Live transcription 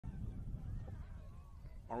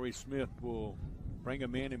Maurice Smith will bring a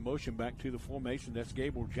man in motion back to the formation. That's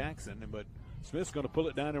Gabriel Jackson, but Smith's going to pull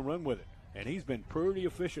it down and run with it. And he's been pretty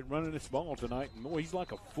efficient running this ball tonight. And boy, he's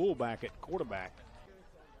like a fullback at quarterback.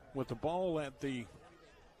 With the ball at the,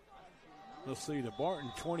 let's see, the Barton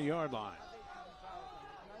 20-yard line.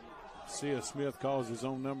 See if Smith calls his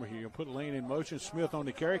own number here. He'll put Lane in motion. Smith on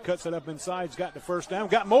the carry, cuts it up inside. He's got the first down,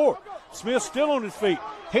 got more. Smith still on his feet,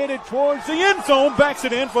 headed towards the end zone, backs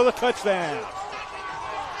it in for the touchdown.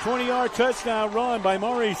 20-yard touchdown run by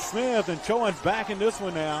Maurice Smith, and Chowan's back in this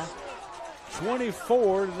one now.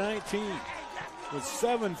 24-19 with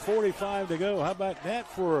 7:45 to go. How about that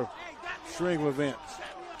for a string of events?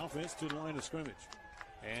 Offense to the line of scrimmage.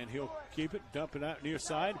 And he'll keep it, dump it out near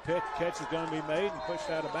side. Catch is going to be made and pushed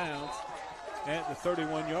out of bounds. At the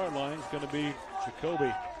 31-yard line is going to be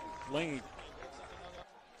Jacoby Lane.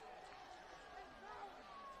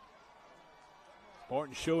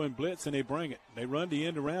 Barton showing blitz, and they bring it. They run the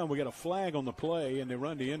end around. We got a flag on the play, and they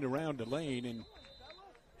run the end around to Lane, and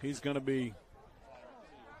he's going to be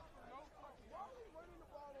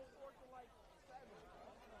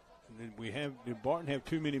did Barton have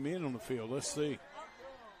too many men on the field? Let's see.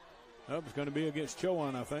 Oh, it's going to be against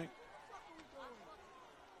Chowan, I think.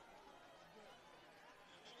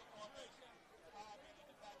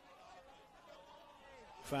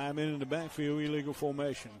 Five men in the backfield, illegal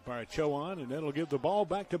formation by Chowan, and that'll give the ball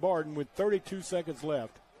back to Barton with 32 seconds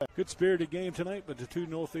left. Good spirited game tonight, but the two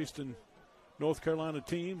North Carolina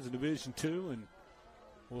teams in Division II, and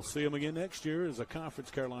we'll see them again next year as a Conference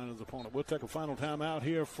Carolina's opponent. We'll take a final timeout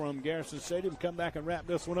here from Garrison Stadium, come back and wrap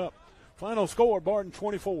this one up. Final score, Barton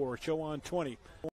 24, Chowan 20.